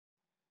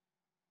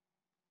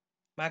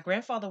My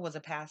grandfather was a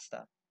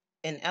pastor,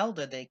 an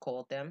elder, they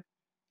called them,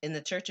 in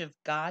the Church of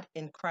God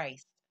in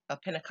Christ, a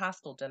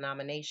Pentecostal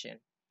denomination.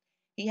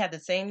 He had the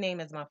same name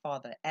as my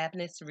father,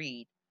 Abnes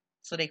Reed,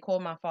 so they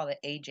called my father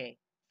AJ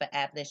for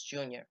Abnes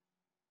Jr.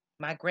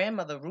 My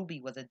grandmother Ruby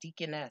was a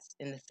deaconess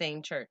in the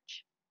same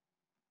church.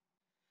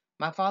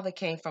 My father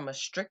came from a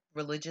strict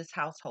religious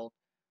household,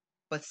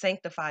 but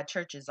sanctified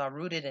churches are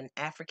rooted in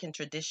African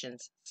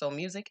traditions, so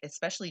music,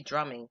 especially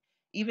drumming,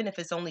 even if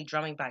it's only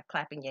drumming by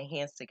clapping your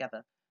hands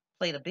together,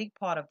 played a big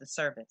part of the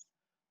service.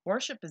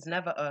 Worship is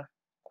never a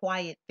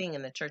quiet thing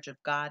in the Church of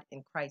God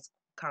in Christ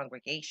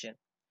congregation.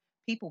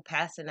 People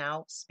passing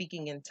out,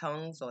 speaking in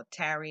tongues, or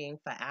tarrying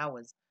for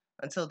hours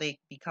until they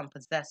become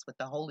possessed with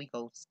the Holy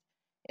Ghost,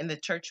 and the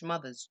church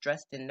mothers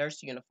dressed in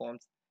nurse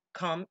uniforms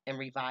come and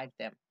revive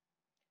them.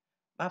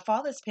 My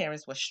father's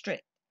parents were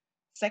strict.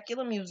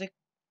 Secular music,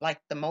 like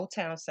the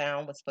Motown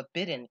sound, was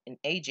forbidden in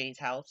AJ's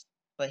house,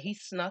 but he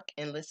snuck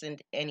and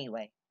listened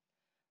anyway.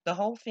 The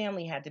whole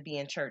family had to be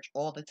in church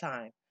all the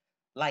time,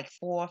 like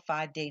 4 or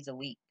 5 days a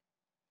week.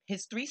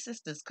 His three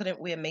sisters couldn't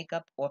wear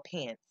makeup or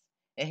pants,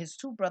 and his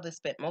two brothers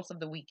spent most of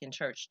the week in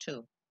church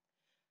too.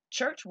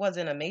 Church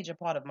wasn't a major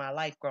part of my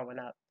life growing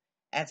up,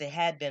 as it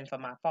had been for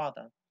my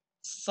father.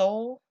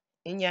 Soul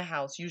in your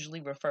house usually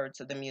referred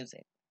to the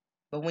music.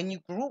 But when you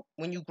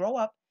grow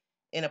up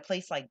in a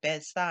place like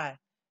Bed-Stuy,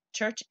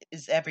 church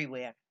is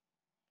everywhere.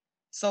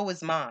 So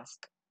is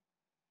mosque.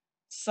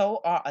 So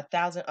are a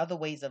thousand other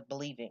ways of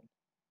believing.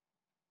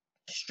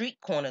 Street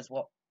corners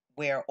were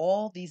where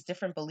all these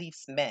different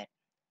beliefs met.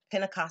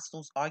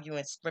 Pentecostals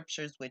arguing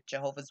scriptures with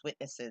Jehovah's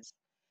Witnesses.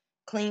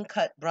 Clean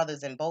cut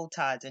brothers in bow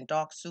ties and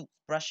dark suits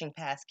brushing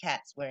past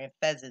cats wearing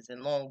fezzes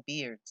and long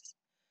beards.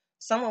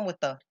 Someone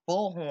with a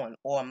bullhorn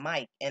or a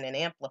mic and an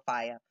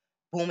amplifier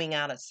booming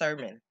out a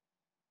sermon.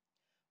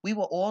 We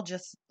were all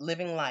just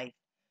living life,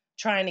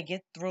 trying to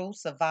get through,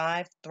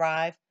 survive,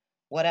 thrive,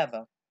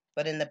 whatever.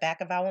 But in the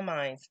back of our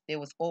minds, there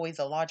was always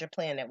a larger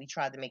plan that we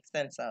tried to make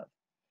sense of.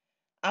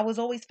 I was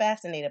always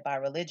fascinated by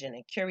religion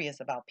and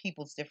curious about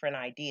people's different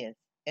ideas.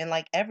 And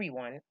like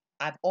everyone,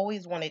 I've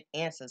always wanted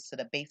answers to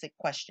the basic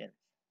questions.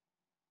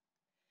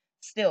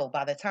 Still,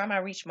 by the time I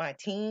reached my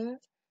teens,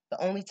 the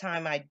only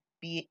time I'd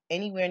be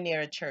anywhere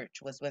near a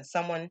church was when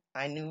someone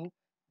I knew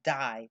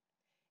died.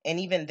 And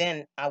even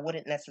then, I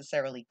wouldn't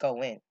necessarily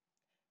go in.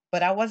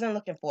 But I wasn't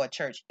looking for a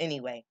church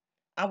anyway.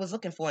 I was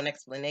looking for an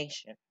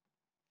explanation.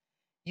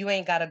 You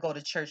ain't got to go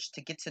to church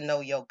to get to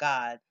know your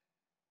God.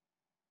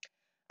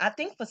 I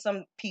think for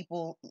some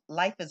people,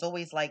 life is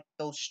always like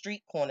those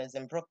street corners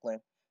in Brooklyn,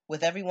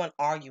 with everyone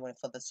arguing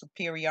for the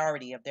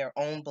superiority of their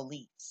own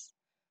beliefs.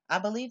 I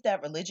believe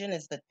that religion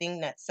is the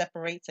thing that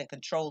separates and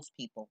controls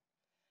people.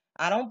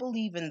 I don't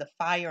believe in the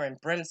fire and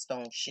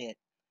brimstone shit,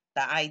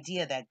 the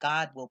idea that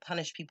God will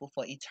punish people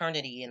for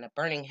eternity in a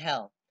burning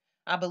hell.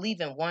 I believe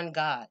in one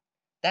God.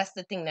 That's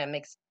the thing that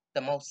makes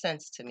the most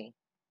sense to me.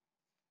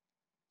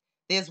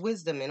 There's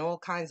wisdom in all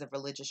kinds of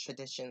religious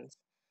traditions.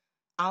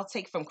 I'll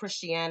take from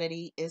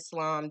Christianity,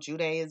 Islam,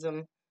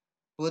 Judaism,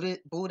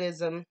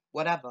 Buddhism,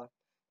 whatever.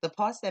 The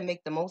parts that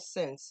make the most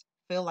sense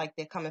feel like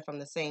they're coming from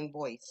the same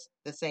voice,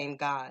 the same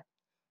God.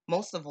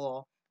 Most of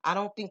all, I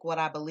don't think what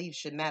I believe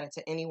should matter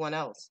to anyone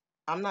else.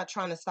 I'm not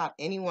trying to stop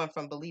anyone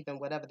from believing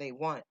whatever they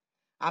want.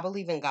 I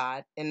believe in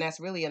God, and that's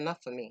really enough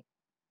for me.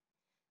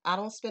 I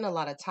don't spend a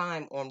lot of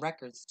time on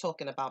records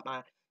talking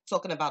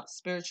about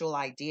spiritual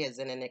ideas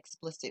in an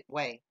explicit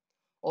way.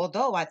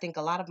 Although I think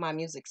a lot of my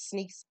music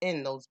sneaks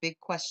in those big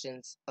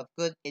questions of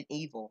good and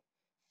evil,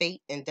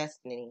 fate and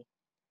destiny,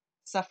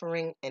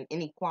 suffering and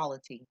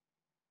inequality.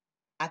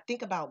 I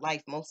think about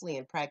life mostly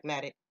in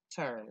pragmatic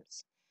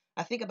terms.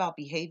 I think about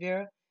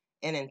behavior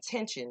and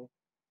intention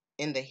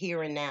in the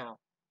here and now.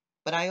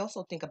 But I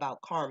also think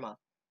about karma.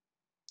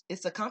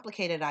 It's a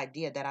complicated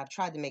idea that I've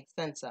tried to make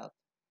sense of.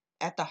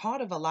 At the heart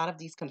of a lot of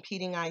these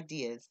competing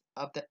ideas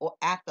of the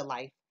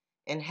afterlife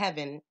and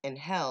heaven and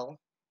hell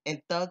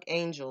and thug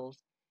angels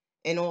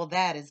and all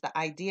that is the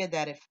idea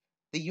that if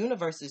the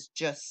universe is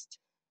just,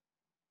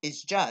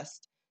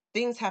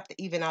 things have to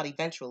even out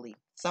eventually,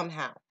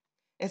 somehow.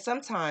 And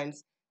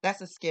sometimes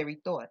that's a scary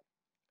thought.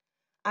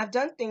 I've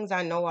done things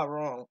I know are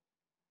wrong.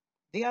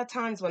 There are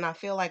times when I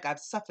feel like I've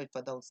suffered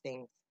for those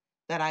things,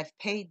 that I've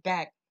paid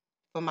back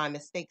for my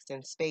mistakes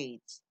in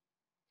spades.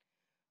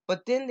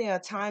 But then there are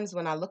times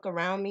when I look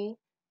around me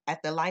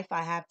at the life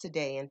I have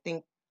today and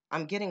think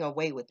I'm getting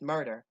away with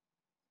murder.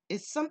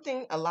 It's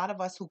something a lot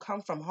of us who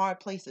come from hard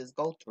places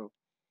go through,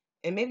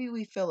 and maybe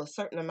we feel a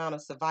certain amount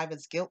of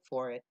survivor's guilt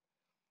for it.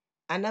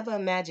 I never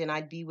imagined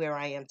I'd be where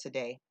I am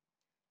today.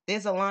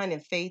 There's a line in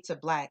Fade to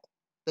Black,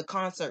 the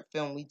concert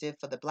film we did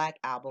for the Black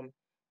album,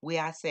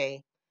 where I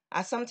say,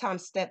 I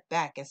sometimes step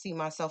back and see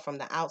myself from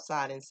the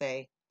outside and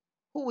say,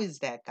 who is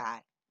that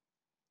guy?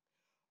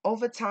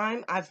 Over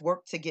time, I've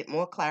worked to get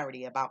more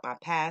clarity about my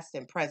past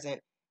and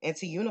present and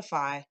to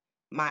unify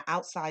my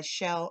outside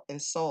shell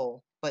and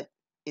soul, but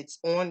it's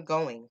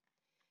ongoing.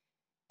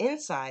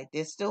 Inside,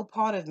 there's still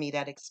part of me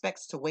that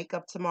expects to wake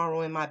up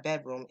tomorrow in my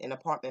bedroom in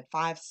apartment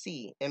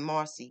 5C in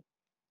Marcy,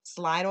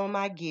 slide on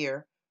my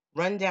gear,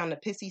 run down the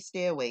pissy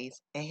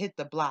stairways, and hit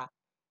the block,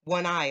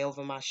 one eye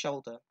over my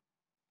shoulder.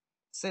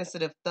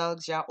 Sensitive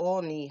thugs, y'all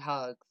all need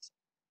hugs.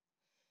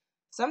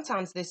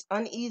 Sometimes this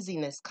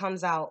uneasiness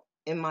comes out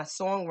in my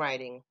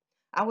songwriting.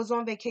 I was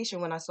on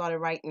vacation when I started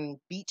writing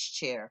Beach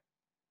Chair.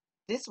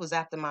 This was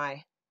after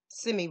my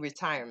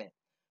semi-retirement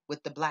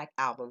with the Black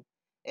album,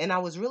 and I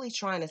was really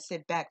trying to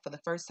sit back for the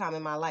first time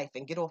in my life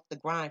and get off the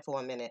grind for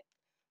a minute.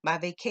 My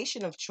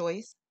vacation of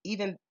choice,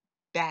 even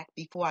back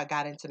before I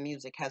got into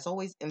music, has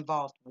always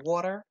involved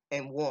water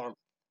and warmth.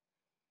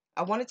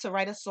 I wanted to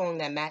write a song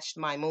that matched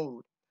my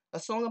mood, a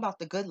song about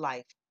the good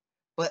life,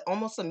 but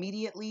almost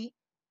immediately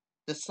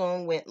the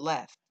song went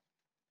left.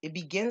 It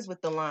begins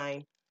with the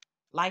line,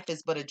 "Life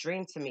is but a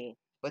dream to me,"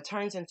 but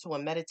turns into a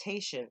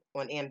meditation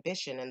on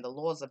ambition and the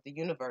laws of the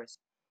universe,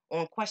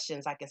 on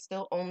questions I can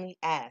still only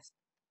ask,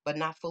 but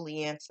not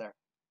fully answer.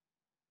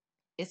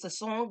 It's a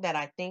song that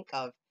I think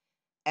of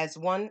as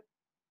one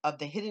of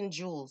the hidden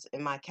jewels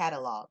in my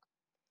catalog.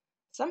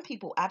 Some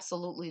people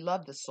absolutely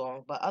love the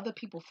song, but other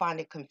people find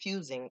it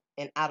confusing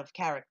and out of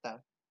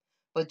character.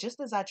 But just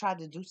as I tried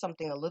to do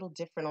something a little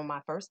different on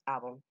my first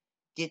album,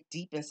 get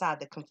deep inside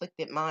the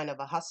conflicted mind of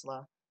a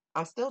hustler,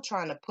 I'm still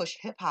trying to push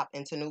hip hop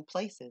into new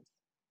places.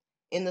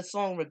 In the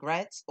song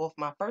Regrets off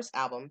my first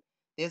album,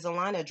 there's a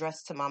line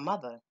addressed to my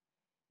mother.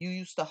 "You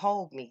used to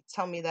hold me,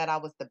 tell me that I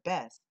was the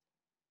best."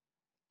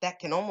 That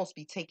can almost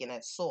be taken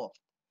as soft.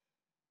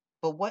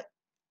 But what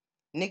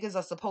niggas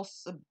are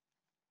supposed to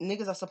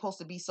niggas are supposed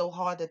to be so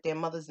hard that their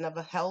mothers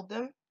never held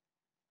them?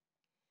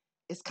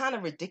 It's kind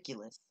of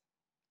ridiculous.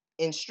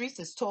 In Streets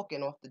is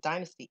Talking off the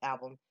Dynasty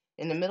album,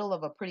 in the middle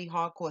of a pretty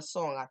hardcore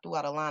song, I threw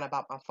out a line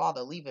about my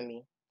father leaving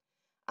me.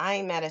 "I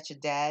ain't mad at your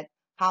dad,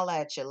 holla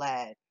at your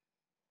lad,"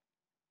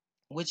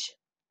 which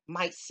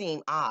might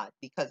seem odd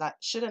because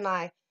shouldn't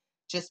I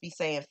just be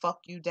saying "fuck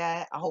you,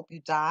 dad, I hope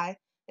you die,"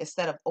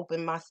 instead of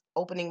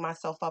opening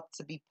myself up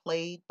to be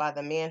played by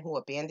the man who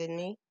abandoned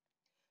me?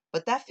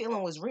 But that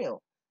feeling was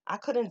real. I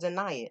couldn't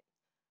deny it.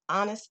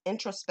 Honest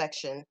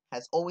introspection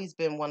has always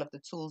been one of the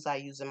tools I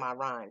use in my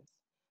rhymes.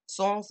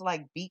 Songs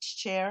like Beach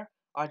Chair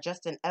are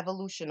just an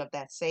evolution of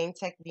that same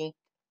technique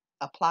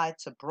applied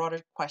to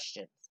broader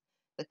questions,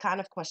 the kind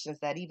of questions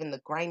that even the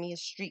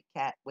grimiest street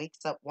cat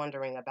wakes up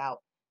wondering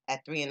about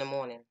at 3 in the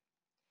morning.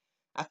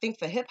 I think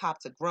for hip hop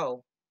to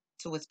grow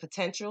to its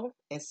potential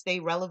and stay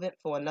relevant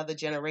for another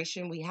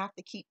generation, we have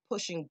to keep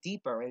pushing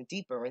deeper and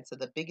deeper into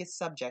the biggest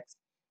subjects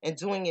and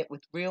doing it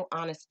with real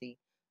honesty.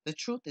 The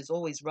truth is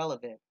always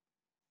relevant.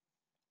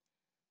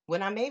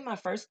 When I made my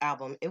first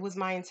album, it was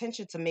my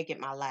intention to make it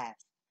my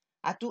last.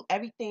 I threw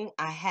everything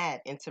I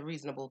had into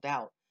Reasonable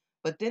Doubt,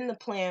 but then the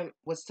plan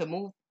was to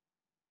move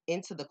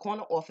into the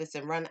corner office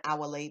and run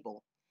our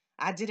label.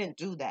 I didn't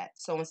do that,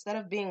 so instead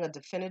of being a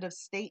definitive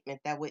statement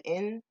that would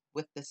end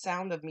with the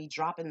sound of me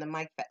dropping the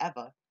mic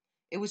forever,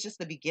 it was just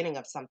the beginning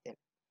of something.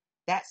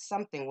 That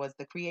something was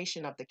the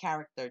creation of the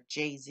character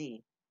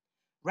JayZ.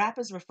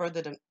 Rappers refer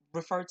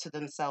to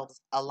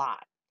themselves a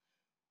lot.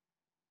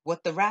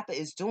 What the rapper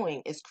is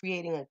doing is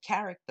creating a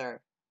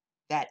character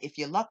that, if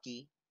you're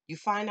lucky, you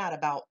find out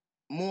about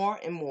more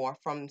and more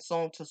from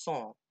song to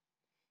song.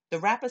 The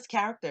rapper's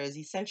character is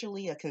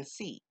essentially a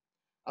conceit,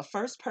 a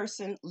first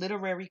person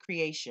literary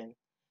creation.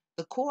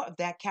 The core of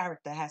that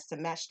character has to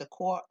match the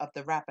core of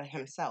the rapper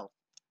himself,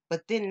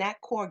 but then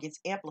that core gets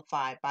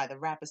amplified by the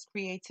rapper's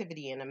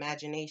creativity and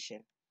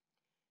imagination.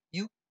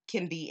 You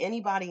can be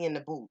anybody in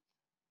the booth.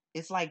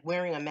 It's like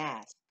wearing a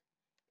mask.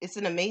 It's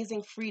an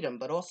amazing freedom,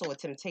 but also a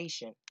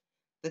temptation.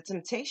 The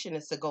temptation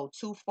is to go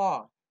too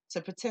far,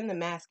 to pretend the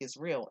mask is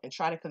real and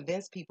try to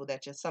convince people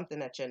that you're something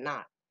that you're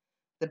not.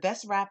 The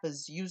best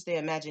rappers use their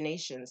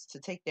imaginations to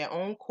take their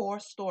own core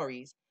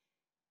stories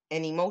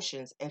and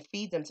emotions and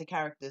feed them to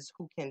characters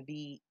who can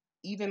be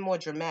even more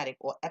dramatic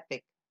or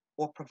epic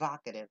or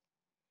provocative.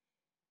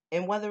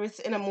 And whether it's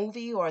in a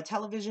movie or a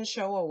television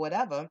show or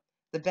whatever,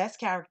 the best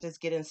characters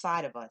get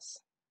inside of us.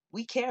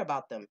 We care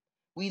about them.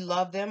 We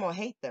love them or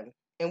hate them,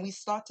 and we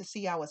start to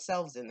see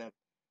ourselves in them.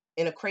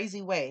 In a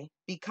crazy way,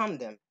 become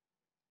them.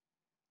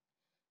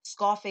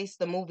 Scarface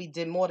the movie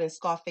did more than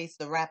Scarface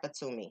the rapper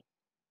to me.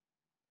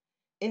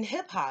 In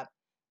hip hop,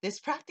 there's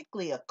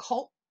practically a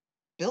cult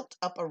built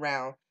up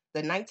around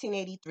the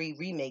 1983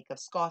 remake of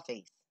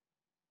Scarface,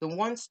 the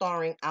one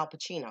starring Al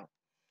Pacino.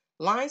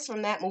 Lines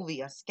from that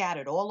movie are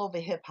scattered all over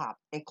hip hop,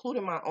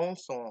 including my own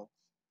songs.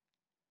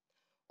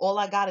 "All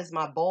I got is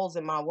my balls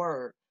and my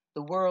word.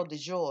 The world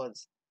is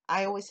yours.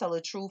 I always tell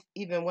the truth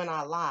even when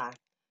I lie.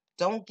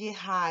 Don't get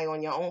high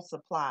on your own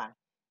supply.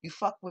 You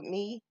fuck with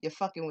me, you're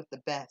fucking with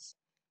the best.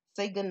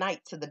 Say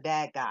goodnight to the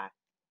bad guy.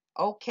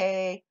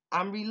 Okay,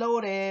 I'm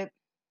reloaded.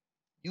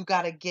 You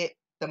gotta get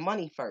the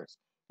money first.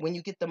 When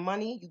you get the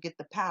money, you get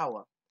the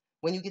power.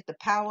 When you get the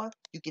power,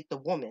 you get the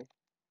woman.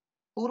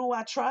 Who do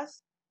I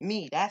trust?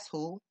 Me, that's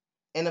who.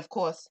 And of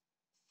course,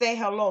 say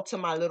hello to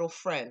my little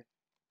friend."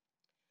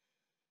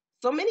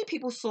 So many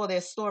people saw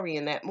their story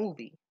in that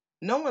movie.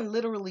 No one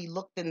literally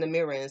looked in the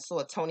mirror and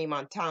saw Tony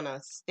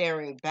Montana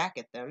staring back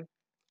at them.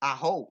 I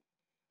hope.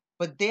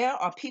 But there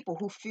are people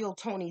who feel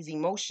Tony's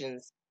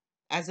emotions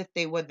as if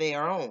they were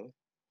their own.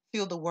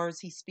 Feel the words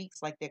he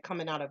speaks like they're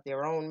coming out of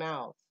their own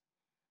mouths.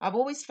 I've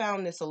always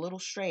found this a little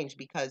strange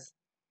because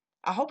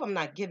I hope I'm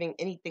not giving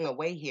anything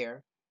away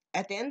here.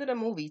 At the end of the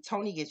movie,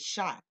 Tony gets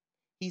shot.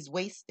 He's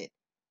wasted.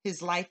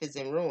 His life is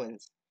in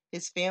ruins.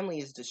 His family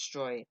is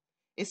destroyed.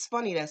 It's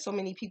funny that so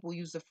many people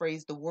use the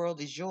phrase, the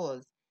world is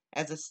yours,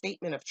 as a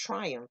statement of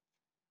triumph,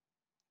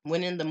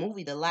 when in the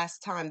movie, the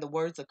last time the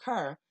words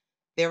occur,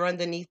 they're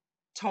underneath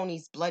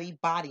Tony's bloody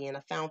body in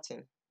a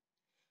fountain.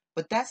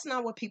 But that's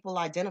not what people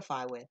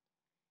identify with.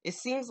 It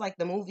seems like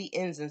the movie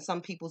ends in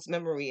some people's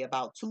memory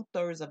about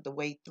two-thirds of the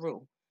way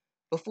through,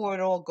 before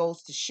it all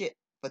goes to shit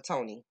for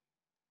Tony.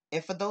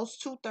 And for those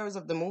two-thirds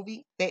of the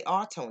movie, they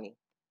are Tony.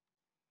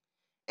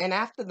 And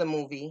after the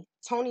movie,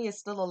 Tony is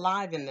still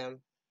alive in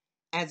them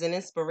as an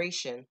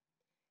inspiration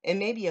and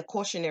maybe a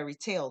cautionary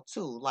tale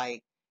too.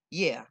 Like,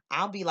 yeah,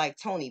 I'll be like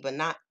Tony, but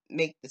not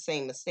make the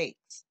same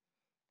mistakes.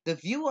 The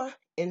viewer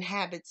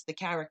inhabits the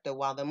character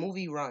while the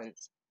movie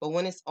runs, but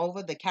when it's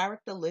over, the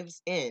character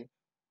lives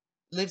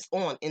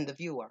on in the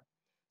viewer.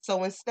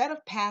 So instead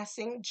of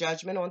passing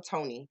judgment on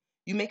Tony,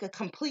 you make a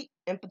complete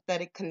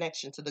empathetic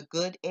connection to the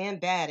good and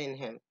bad in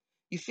him.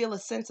 You feel a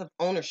sense of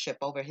ownership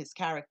over his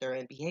character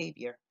and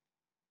behavior.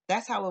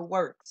 That's how it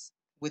works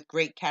with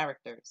great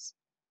characters.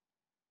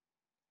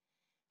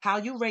 How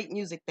you rate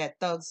music that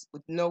thugs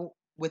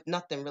with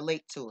nothing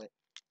relate to it.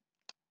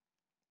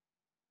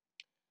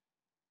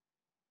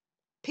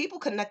 People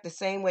connect the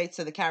same way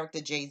to the character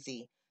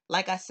JayZ.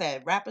 Like I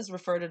said, rappers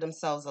refer to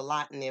themselves a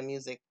lot in their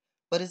music,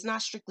 but it's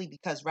not strictly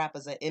because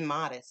rappers are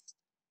immodest.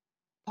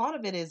 Part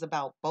of it is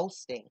about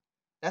boasting.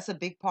 That's a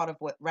big part of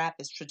what rap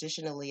is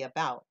traditionally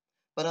about.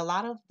 But a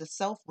lot of the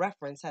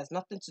self-reference has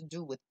nothing to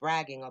do with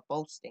bragging or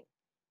boasting.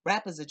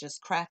 Rappers are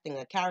just crafting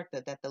a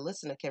character that the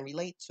listener can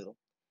relate to.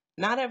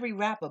 Not every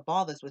rapper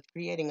bothers with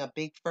creating a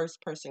big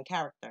first-person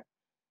character.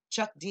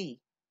 Chuck D,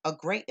 a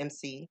great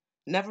MC,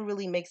 never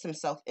really makes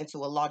himself into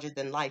a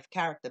larger-than-life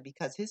character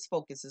because his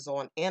focus is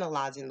on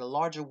analyzing the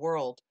larger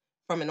world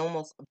from an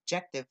almost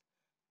objective,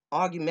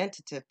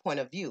 argumentative point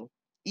of view.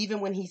 Even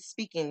when he's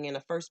speaking in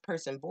a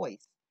first-person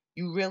voice,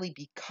 you really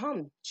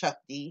become Chuck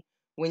D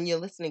when you're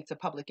listening to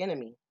Public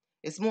Enemy.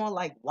 It's more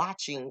like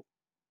watching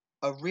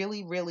a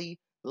really, really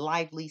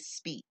lively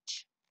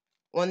speech.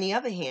 On the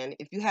other hand,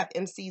 if you have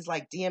MCs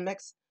like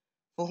DMX,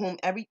 for whom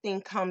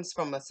everything comes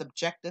from a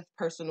subjective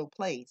personal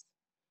place,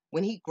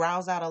 when he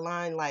growls out a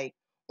line like,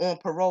 on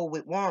parole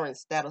with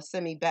warrants that'll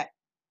send me back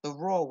the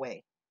raw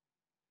way,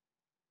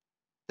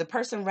 the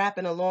person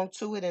rapping along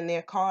to it in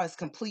their car is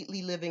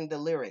completely living the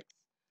lyrics,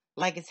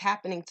 like it's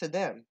happening to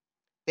them.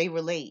 They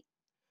relate.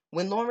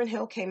 When Lauryn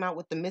Hill came out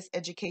with The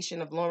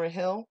Miseducation of Lauryn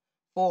Hill,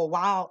 for a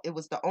while it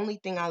was the only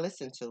thing I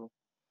listened to.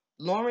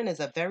 Lauryn is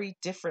a very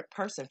different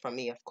person from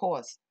me, of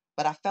course,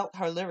 but I felt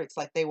her lyrics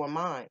like they were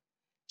mine.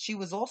 She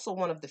was also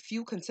one of the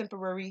few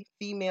contemporary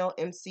female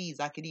MCs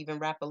I could even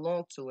rap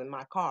along to in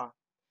my car.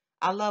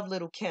 I love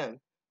Little Kim,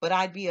 but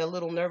I'd be a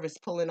little nervous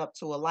pulling up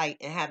to a light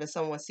and having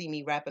someone see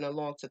me rapping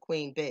along to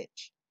Queen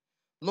Bitch.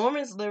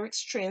 Lauryn's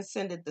lyrics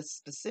transcended the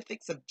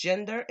specifics of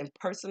gender and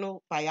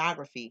personal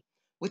biography,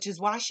 which is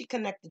why she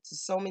connected to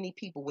so many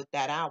people with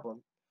that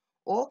album.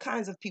 All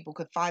kinds of people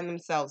could find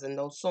themselves in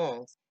those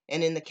songs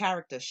and in the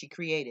character she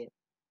created.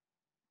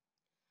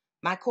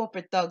 My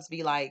corporate thugs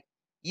be like,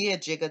 yeah,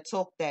 Jigga,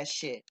 talk that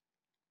shit.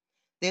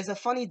 There's a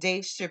funny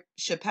Dave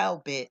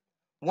Chappelle bit,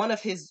 one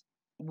of his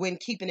When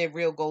Keeping It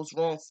Real Goes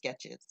Wrong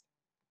sketches.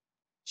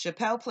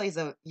 Chappelle plays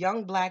a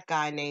young black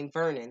guy named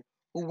Vernon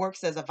who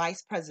works as a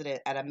vice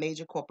president at a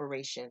major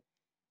corporation.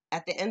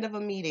 At the end of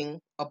a meeting,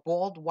 a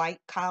bald white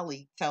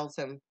colleague tells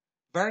him,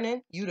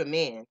 Vernon, you the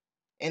man.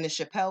 And the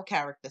Chappelle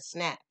character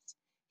snaps.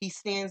 He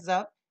stands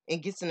up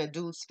and gets in a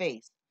dude's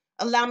face.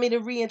 Allow me to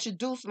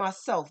reintroduce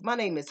myself. My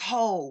name is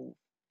Hove.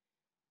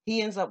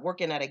 He ends up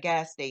working at a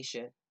gas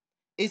station.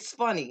 It's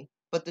funny,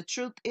 but the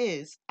truth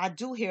is, I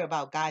do hear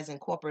about guys in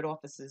corporate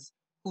offices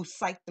who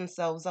psych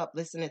themselves up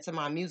listening to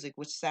my music,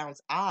 which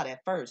sounds odd at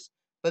first,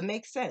 but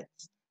makes sense.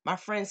 My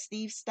friend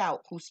Steve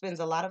Stout, who spends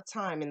a lot of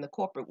time in the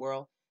corporate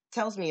world,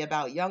 tells me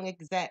about young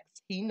execs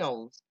he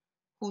knows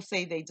who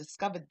say they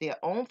discovered their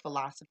own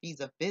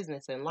philosophies of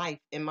business and life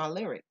in my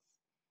lyrics.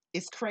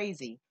 It's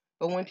crazy,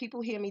 but when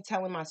people hear me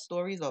telling my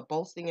stories or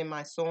boasting in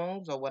my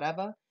songs or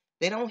whatever,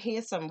 they don't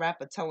hear some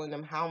rapper telling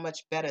them how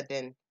much better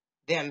than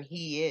them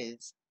he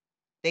is.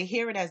 They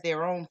hear it as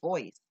their own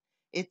voice.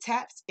 It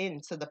taps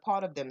into the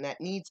part of them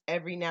that needs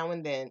every now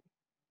and then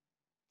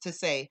to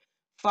say,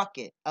 fuck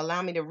it,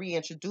 allow me to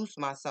reintroduce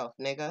myself,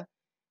 nigga.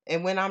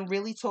 And when I'm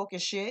really talking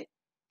shit,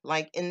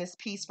 like in this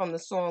piece from the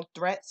song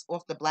Threats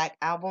off the Black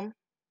album,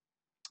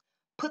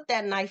 put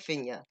that knife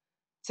in ya.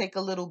 Take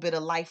a little bit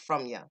of life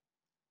from ya.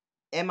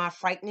 Am I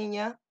frightening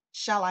ya?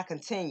 Shall I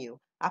continue?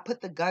 I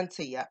put the gun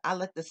to ya. I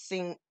let it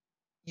sing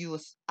you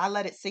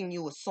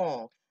a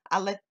song. I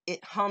let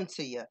it hum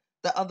to you.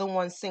 The other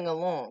one sing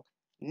along.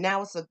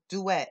 Now it's a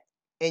duet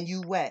and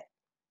you wet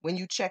when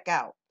you check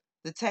out.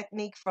 The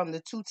technique from the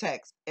two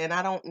texts, and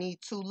I don't need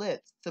two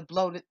lips to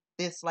blow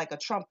this like a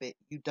trumpet,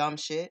 you dumb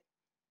shit.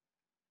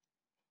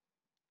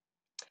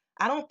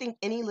 I don't think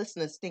any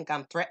listeners think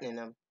I'm threatening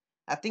them.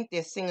 I think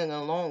they're singing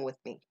along with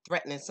me,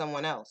 threatening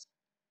someone else.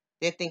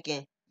 They're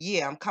thinking,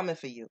 yeah, I'm coming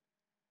for you.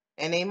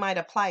 And they might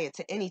apply it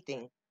to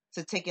anything,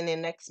 to taking their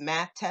next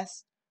math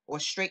test or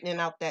straightening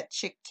out that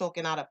chick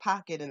talking out of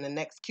pocket in the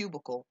next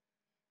cubicle.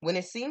 When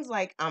it seems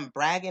like I'm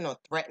bragging or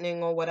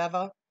threatening or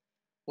whatever,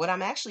 what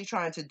I'm actually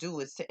trying to do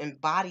is to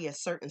embody a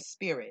certain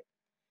spirit,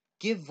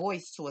 give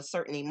voice to a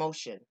certain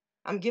emotion.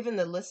 I'm giving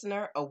the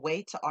listener a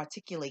way to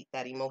articulate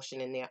that emotion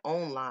in their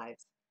own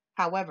lives,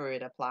 however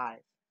it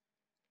applies.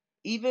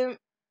 Even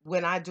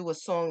when I do a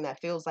song that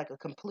feels like a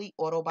complete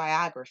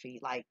autobiography,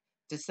 like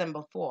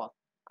December 4th,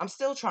 I'm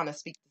still trying to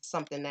speak to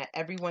something that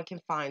everyone can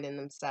find in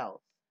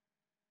themselves.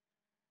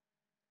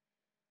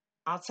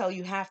 I'll tell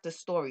you half the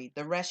story,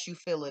 the rest you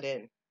fill it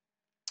in.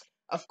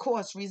 Of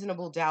course,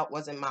 Reasonable Doubt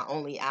wasn't my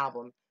only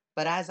album,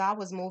 but as I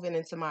was moving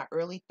into my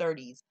early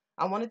 30s,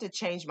 I wanted to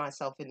change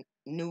myself in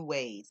new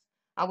ways.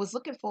 I was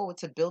looking forward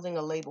to building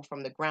a label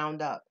from the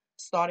ground up,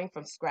 starting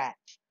from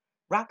scratch.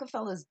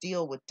 Rockefeller's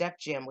deal with Def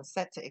Jam was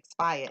set to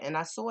expire, and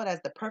I saw it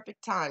as the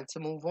perfect time to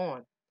move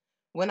on.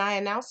 When I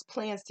announced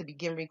plans to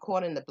begin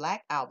recording the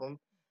Black Album,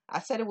 I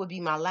said it would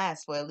be my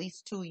last for at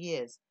least 2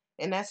 years,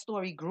 and that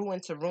story grew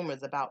into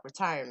rumors about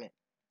retirement.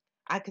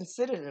 I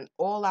considered an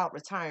all out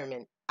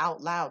retirement out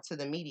loud to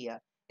the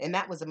media, and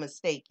that was a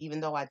mistake,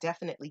 even though I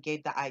definitely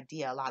gave the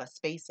idea a lot of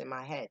space in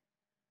my head.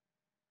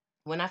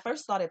 When I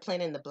first started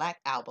planning the Black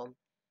Album,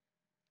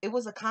 it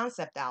was a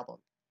concept album.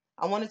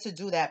 I wanted to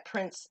do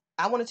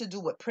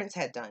what Prince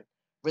had done,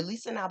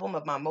 release an album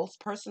of my most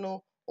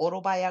personal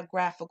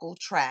autobiographical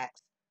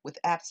tracks with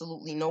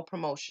absolutely no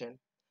promotion,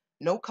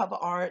 no cover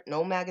art,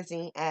 no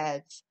magazine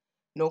ads,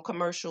 no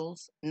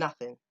commercials,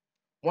 nothing.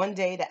 One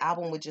day the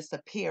album would just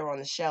appear on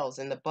the shelves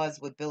and the buzz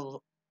would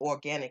build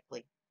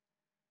organically.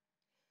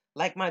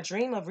 Like my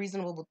dream of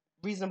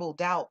Reasonable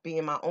Doubt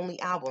being my only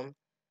album,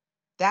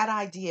 that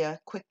idea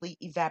quickly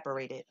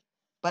evaporated.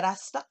 But I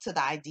stuck to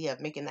the idea of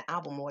making the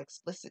album more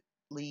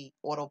explicitly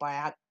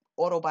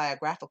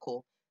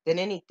autobiographical than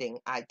anything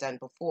I'd done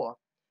before.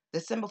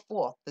 December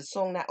 4th, the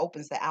song that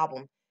opens the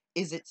album,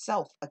 is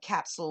itself a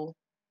capsule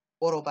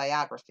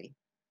autobiography.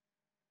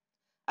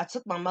 I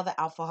took my mother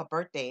out for her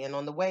birthday, and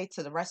on the way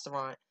to the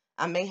restaurant,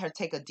 I made her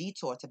take a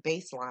detour to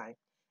Baseline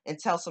and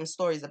tell some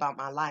stories about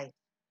my life.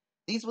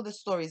 These were the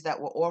stories that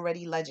were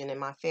already legend in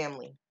my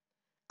family.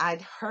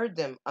 I'd heard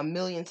them a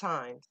million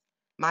times.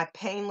 My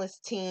painless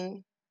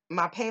teen,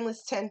 my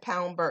painless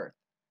 10-pound birth,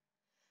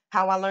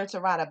 how I learned to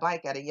ride a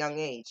bike at a young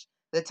age,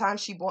 the time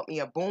she bought me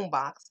a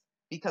boombox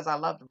because I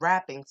loved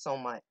rapping so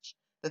much.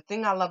 The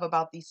thing I love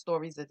about these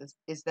stories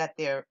is that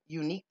they're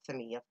unique to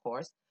me, of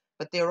course,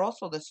 but they're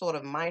also the sort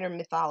of minor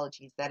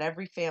mythologies that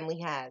every family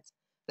has,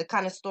 the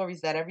kind of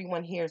stories that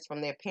everyone hears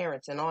from their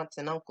parents and aunts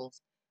and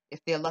uncles if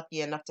they're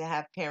lucky enough to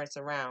have parents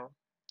around.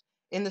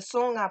 In the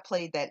song, I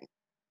played that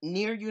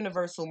near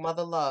universal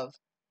mother love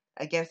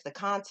against the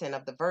content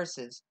of the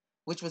verses,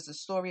 which was the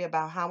story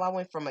about how I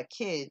went from a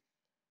kid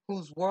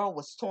whose world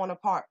was torn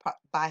apart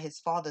by his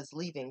father's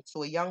leaving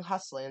to a young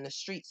hustler in the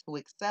streets who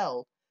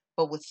excelled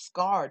but was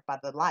scarred by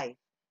the life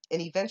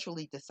and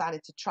eventually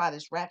decided to try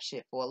this rap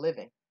shit for a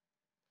living.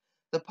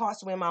 The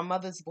parts where my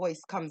mother's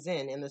voice comes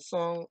into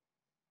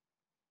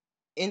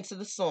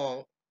the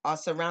song are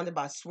surrounded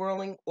by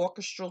swirling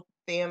orchestral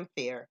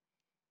fanfare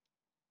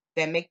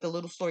that make the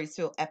little stories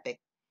feel epic.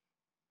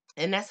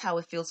 And that's how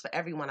it feels for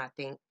everyone, I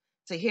think,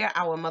 to hear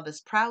our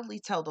mothers proudly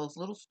tell those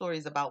little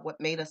stories about what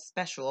made us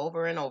special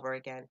over and over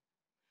again.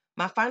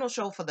 My final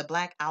show for the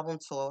Black Album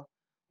Tour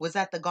was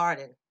at the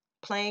Garden.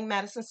 Playing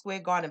Madison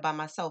Square Garden by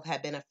myself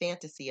had been a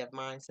fantasy of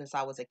mine since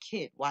I was a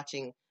kid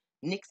watching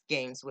Knicks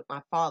games with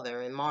my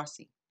father and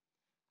Marcy.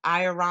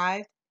 I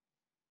arrived,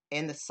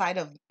 and the sight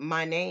of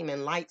my name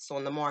and lights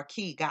on the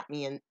marquee got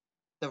me in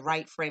the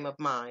right frame of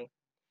mind.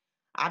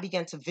 I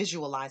began to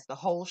visualize the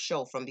whole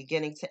show from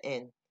beginning to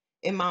end.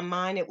 In my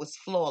mind, it was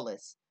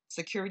flawless.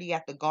 Security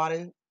at the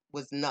Garden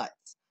was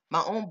nuts.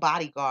 My own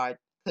bodyguard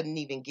couldn't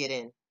even get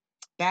in.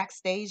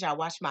 Backstage, I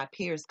watched my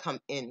peers come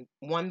in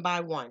one by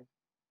one.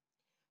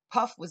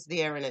 Puff was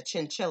there in a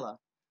chinchilla.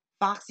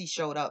 Foxy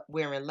showed up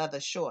wearing leather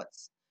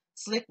shorts.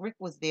 Slick Rick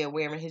was there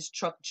wearing his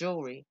truck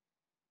jewelry.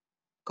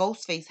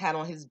 Ghostface had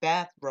on his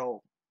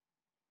bathrobe.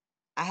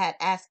 I had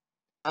asked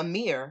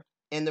Amir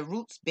and the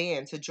Roots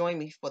band to join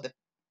me for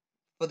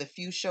the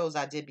few shows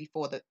I did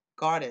before the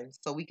Garden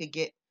so we could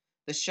get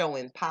the show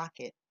in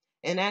pocket.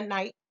 And that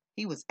night,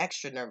 he was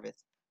extra nervous,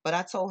 but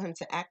I told him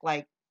to act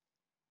like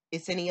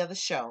it's any other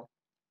show.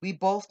 We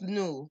both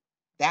knew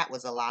that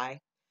was a lie.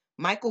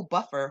 Michael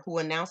Buffer, who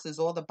announces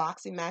all the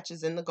boxing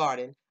matches in the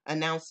Garden,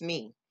 announced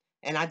me,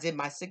 and I did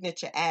my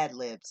signature ad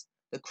libs.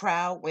 The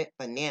crowd went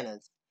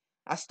bananas.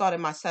 I started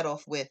my set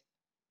off with,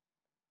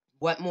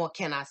 "What more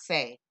can I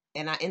say?"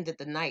 And I ended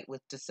the night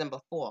with December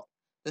 4th,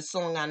 the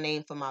song I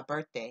named for my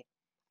birthday.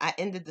 I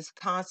ended this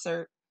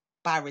concert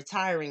by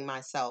retiring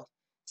myself,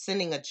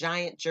 sending a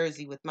giant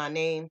jersey with my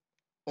name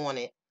on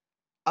it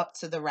up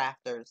to the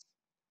rafters.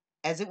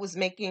 As it was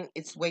making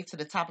its way to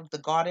the top of the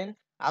Garden,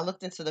 I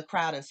looked into the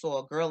crowd and saw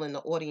a girl in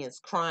the audience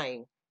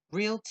crying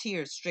real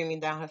tears streaming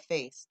down her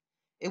face.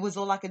 It was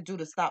all I could do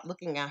to stop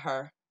looking at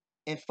her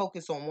and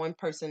focus on one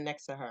person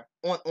next to her,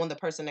 on the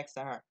person next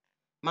to her.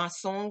 My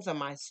songs are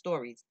my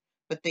stories,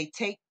 but they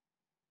take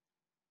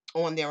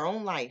on their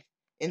own life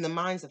in the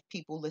minds of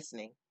people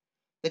listening.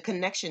 The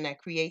connection that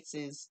creates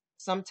is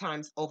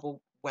sometimes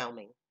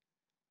overwhelming.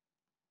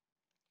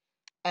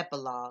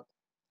 Epilogue.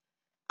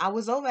 I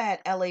was over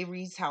at L.A.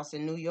 Reid's house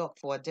in New York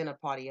for a dinner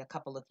party a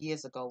couple of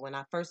years ago when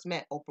I first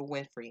met Oprah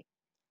Winfrey.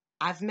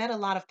 I've met a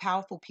lot of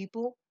powerful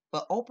people,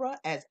 but Oprah,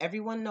 as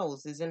everyone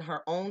knows, is in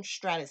her own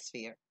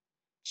stratosphere.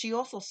 She's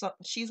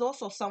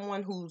also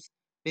someone who's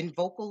been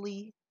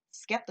vocally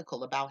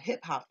skeptical about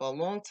hip hop for a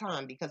long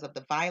time because of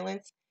the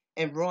violence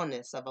and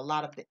rawness of a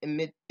lot of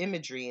the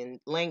imagery and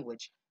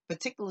language,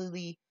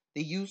 particularly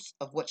the use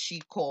of what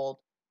she called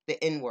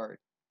the N word.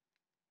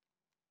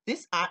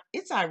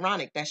 It's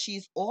ironic that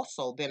she's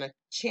also been a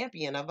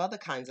champion of other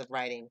kinds of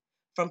writing,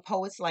 from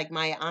poets like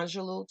Maya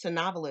Angelou to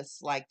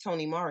novelists like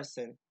Toni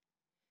Morrison,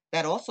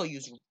 that also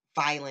use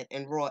violent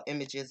and raw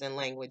images and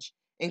language,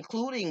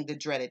 including the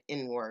dreaded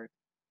N word,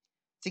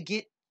 to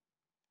get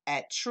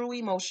at true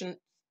emotions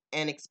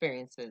and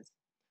experiences.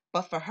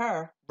 But for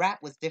her, rap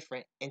was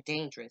different and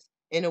dangerous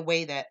in a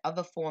way that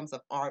other forms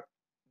of art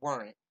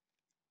weren't.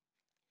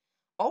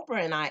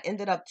 Oprah and I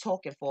ended up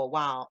talking for a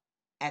while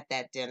at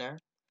that dinner.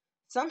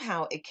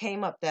 Somehow it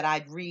came up that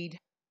I'd read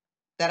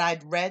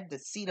The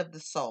Seat of the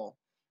Soul,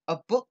 a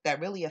book that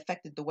really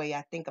affected the way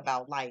I think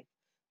about life.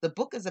 The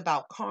book is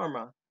about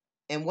karma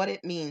and what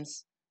it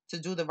means to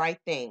do the right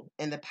thing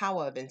and the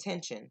power of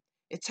intention.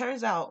 It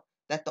turns out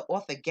that the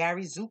author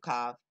Gary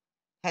Zukov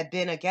had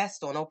been a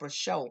guest on Oprah's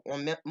show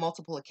on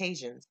multiple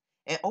occasions,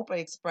 and Oprah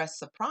expressed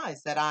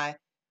surprise that I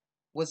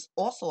was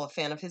also a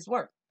fan of his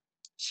work.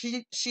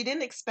 She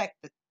didn't expect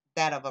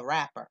that of a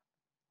rapper.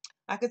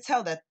 I could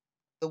tell that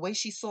the way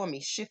she saw me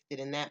shifted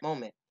in that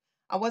moment.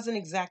 I wasn't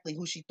exactly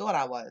who she thought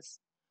I was.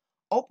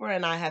 Oprah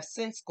and I have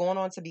since gone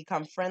on to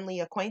become friendly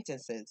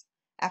acquaintances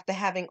after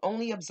having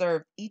only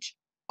observed each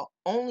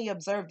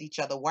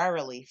other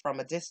warily from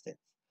a distance.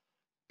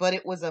 But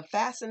it was a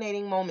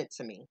fascinating moment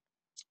to me.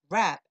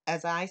 Rap,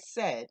 as I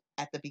said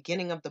at the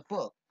beginning of the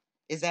book,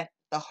 is at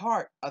the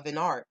heart of an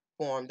art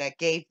form that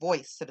gave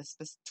voice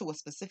to a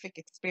specific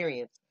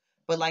experience.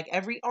 But like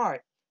every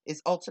art,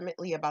 is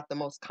ultimately about the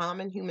most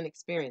common human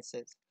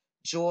experiences: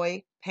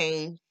 joy,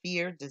 pain,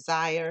 fear,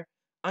 desire,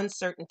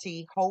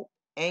 uncertainty, hope,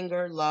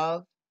 anger,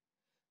 love,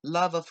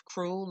 love of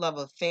crew, love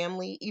of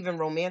family, even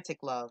romantic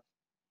love.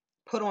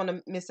 Put on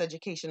a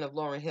miseducation of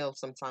Lauryn Hill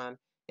sometime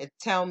and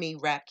tell me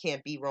rap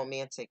can't be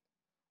romantic.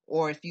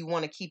 Or if you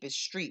want to keep it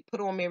street, put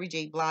on Mary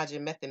J. Blige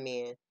and Method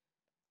Man.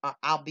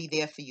 I'll be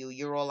there for you.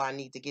 You're all I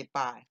need to get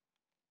by.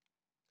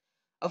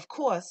 Of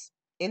course,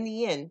 in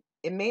the end,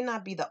 it may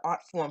not be the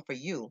art form for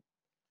you.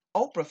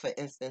 Oprah, for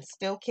instance,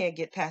 still can't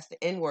get past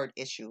the N-word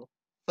issue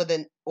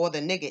or the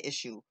nigga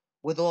issue,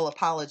 with all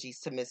apologies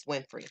to Miss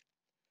Winfrey.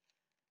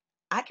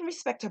 I can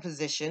respect her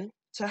position.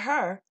 To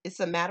her, it's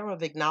a matter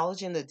of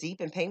acknowledging the deep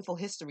and painful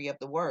history of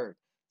the word.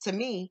 To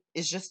me,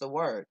 it's just a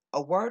word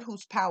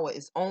whose power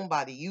is owned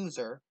by the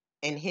user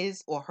and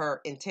his or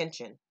her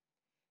intention.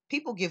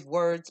 People give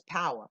words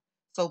power,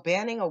 so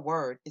banning a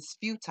word is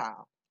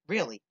futile,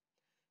 really.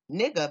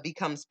 Nigga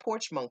becomes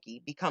porch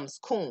monkey, becomes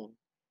coon,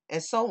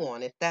 and so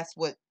on if that's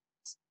what's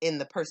in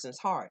the person's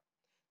heart.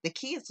 The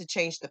key is to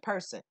change the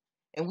person,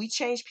 and we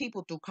change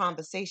people through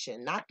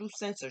conversation, not through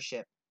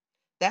censorship.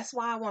 That's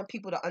why I want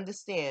people to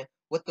understand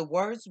what the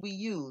words we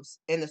use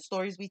and the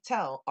stories we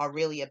tell are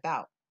really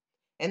about.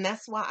 And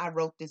that's why I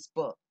wrote this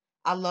book.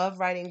 I love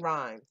writing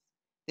rhymes.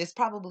 There's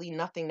probably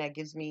nothing that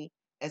gives me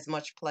as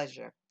much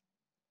pleasure.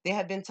 There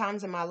have been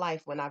times in my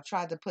life when I've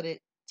tried to put it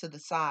to the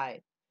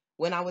side,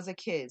 when I was a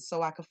kid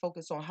so I could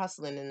focus on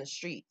hustling in the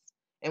streets,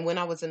 and when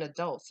I was an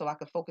adult so I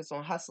could focus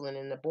on hustling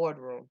in the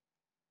boardroom.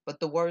 But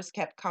the words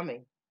kept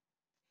coming.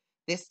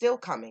 They're still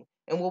coming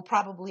and will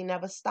probably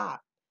never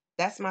stop.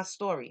 That's my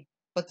story.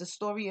 But the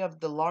story of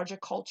the larger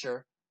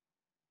culture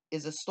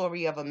is a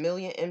story of a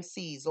million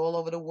MCs all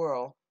over the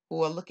world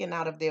who are looking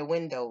out of their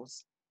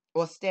windows,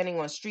 or standing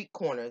on street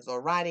corners,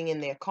 or riding in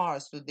their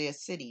cars through their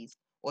cities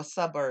or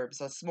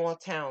suburbs or small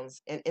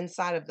towns, and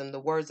inside of them the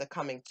words are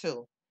coming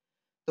too.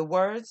 The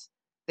words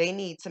they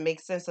need to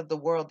make sense of the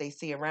world they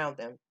see around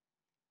them.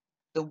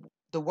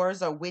 The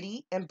words are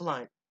witty and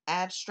blunt,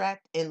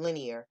 abstract and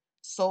linear,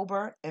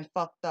 sober and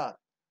fucked up.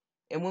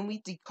 And when we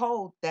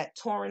decode that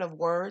torrent of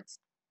words,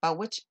 by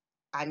which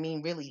I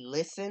mean really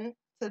listen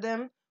to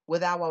them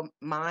with our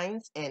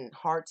minds and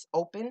hearts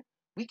open,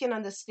 we can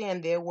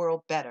understand their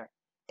world better,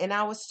 and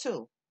ours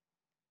too.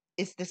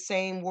 It's the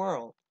same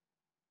world.